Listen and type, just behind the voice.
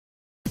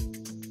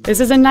This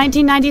is a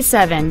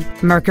 1997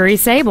 Mercury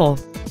Sable.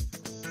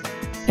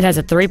 It has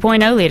a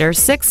 3.0-liter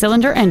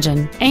six-cylinder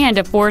engine and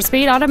a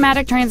 4-speed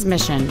automatic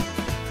transmission.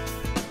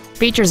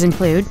 Features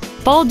include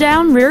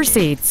fold-down rear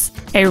seats,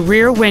 a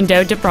rear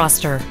window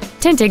defroster,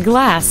 tinted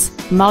glass,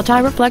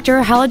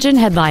 multi-reflector halogen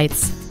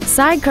headlights,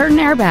 side curtain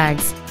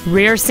airbags,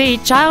 rear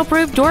seat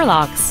child-proof door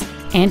locks,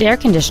 and air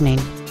conditioning.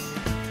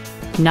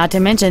 Not to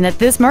mention that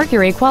this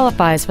Mercury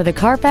qualifies for the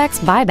Carfax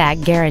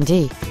buyback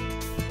guarantee.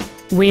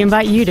 We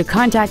invite you to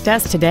contact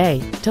us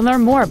today to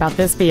learn more about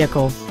this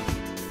vehicle.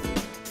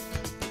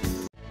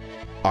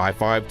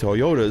 I-5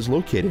 Toyota is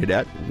located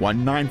at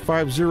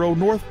 1950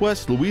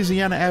 Northwest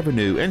Louisiana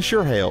Avenue in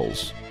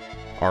Chehalis.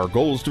 Our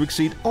goal is to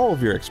exceed all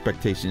of your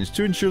expectations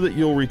to ensure that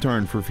you'll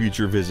return for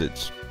future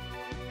visits.